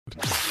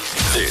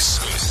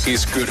This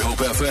is Good Hope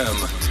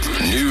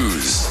FM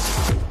News.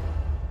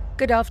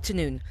 Good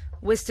afternoon.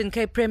 Western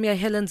Cape Premier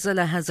Helen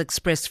Zille has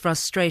expressed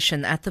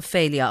frustration at the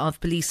failure of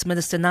Police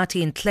Minister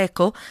Nathi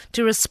Ntleko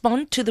to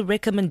respond to the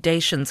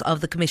recommendations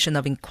of the Commission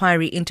of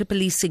Inquiry into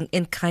Policing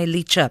in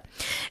Khayelitsha.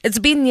 It's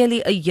been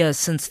nearly a year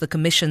since the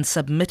Commission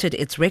submitted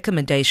its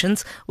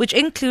recommendations, which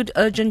include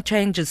urgent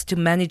changes to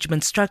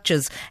management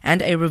structures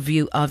and a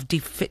review of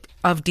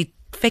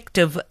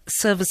effective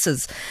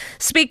services.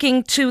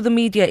 Speaking to the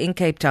media in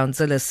Cape Town,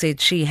 Zille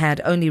said she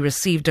had only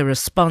received a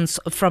response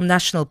from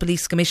National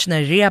Police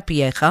Commissioner Ria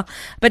Piecha,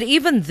 but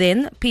even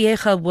then,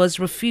 Piecha was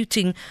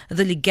refuting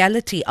the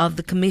legality of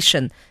the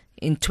commission.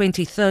 In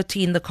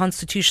 2013, the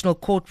Constitutional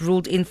Court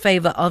ruled in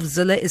favour of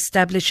Zille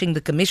establishing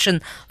the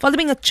commission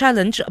following a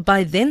challenge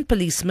by then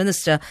Police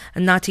Minister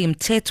Nathi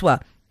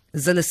Ntleko.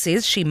 Zille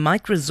says she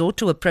might resort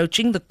to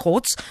approaching the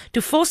courts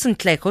to force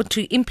Ntleko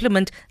to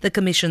implement the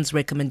Commission's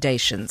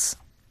recommendations.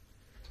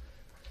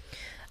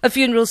 A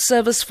funeral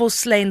service for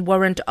slain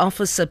warrant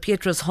officer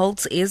Petrus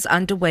Holtz is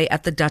underway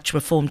at the Dutch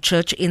Reformed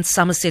Church in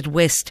Somerset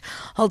West.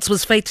 Holtz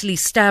was fatally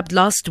stabbed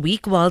last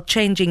week while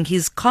changing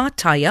his car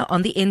tyre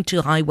on the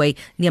N2 highway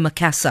near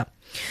Macassar.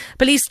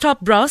 Police top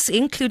brass,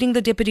 including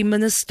the Deputy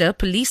Minister,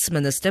 Police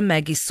Minister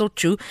Maggie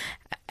Sochu,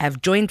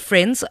 have joined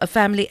friends,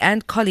 family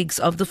and colleagues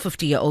of the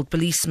 50-year-old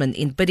policeman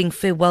in bidding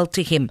farewell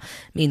to him.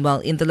 Meanwhile,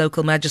 in the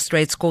local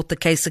magistrates' court, the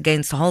case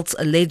against Holt's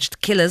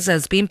alleged killers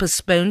has been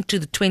postponed to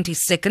the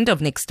 22nd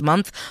of next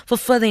month for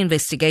further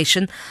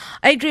investigation.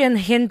 Adrian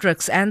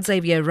Hendricks and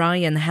Xavier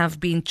Ryan have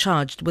been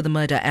charged with the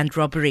murder and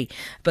robbery.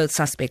 Both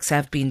suspects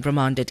have been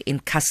remanded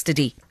in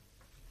custody.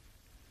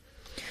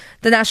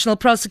 The National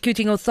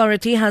Prosecuting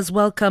Authority has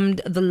welcomed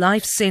the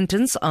life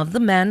sentence of the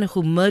man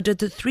who murdered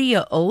the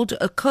 3-year-old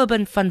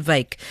Kobus van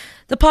Wyk.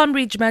 The Palm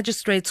Ridge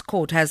Magistrates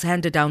Court has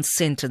handed down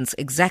sentence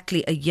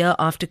exactly a year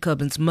after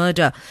Kobus'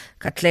 murder.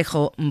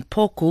 Katlego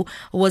Mpoku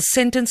was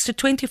sentenced to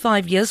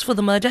 25 years for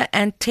the murder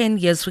and 10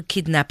 years for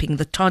kidnapping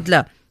the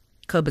toddler.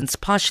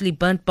 Kobus' partially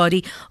burnt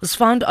body was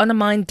found on a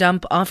mine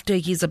dump after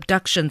his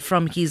abduction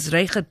from his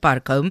Reichert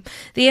Park home.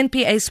 The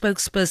NPA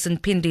spokesperson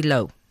Pindi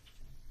Low.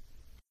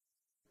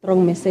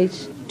 Strong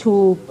message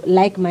to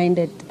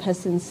like-minded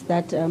persons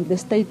that the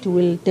state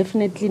will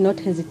definitely not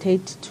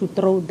hesitate to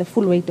throw the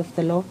full weight of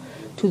the law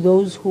to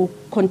those who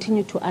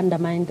continue to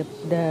undermine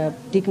the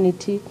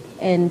dignity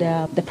and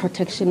the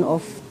protection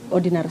of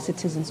ordinary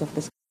citizens of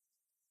this.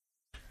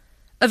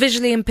 A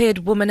visually impaired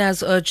woman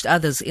has urged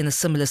others in a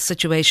similar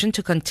situation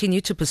to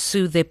continue to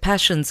pursue their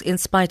passions in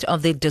spite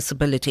of their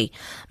disability.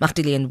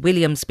 Magdalene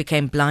Williams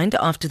became blind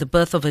after the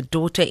birth of her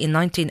daughter in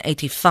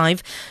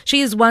 1985.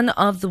 She is one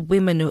of the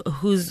women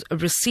who's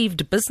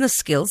received business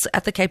skills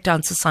at the Cape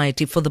Town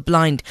Society for the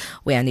Blind,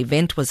 where an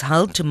event was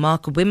held to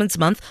mark Women's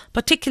Month,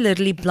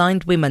 particularly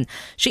blind women.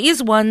 She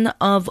is one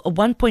of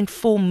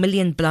 1.4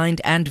 million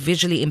blind and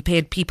visually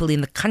impaired people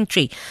in the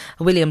country.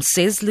 Williams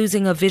says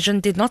losing her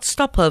vision did not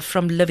stop her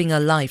from living a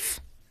life.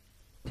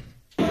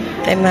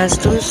 They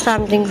must do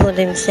something for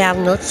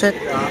themselves, not sit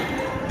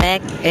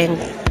back and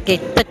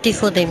get pity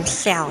for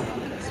themselves.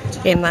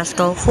 They must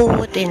go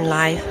forward in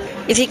life.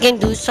 If you can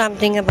do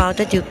something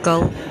about it, you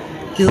go.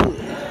 You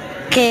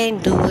can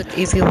do it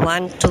if you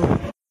want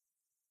to.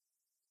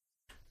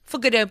 For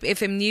Good Hope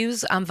FM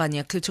News, I'm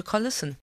Vanya Kluter-Collison.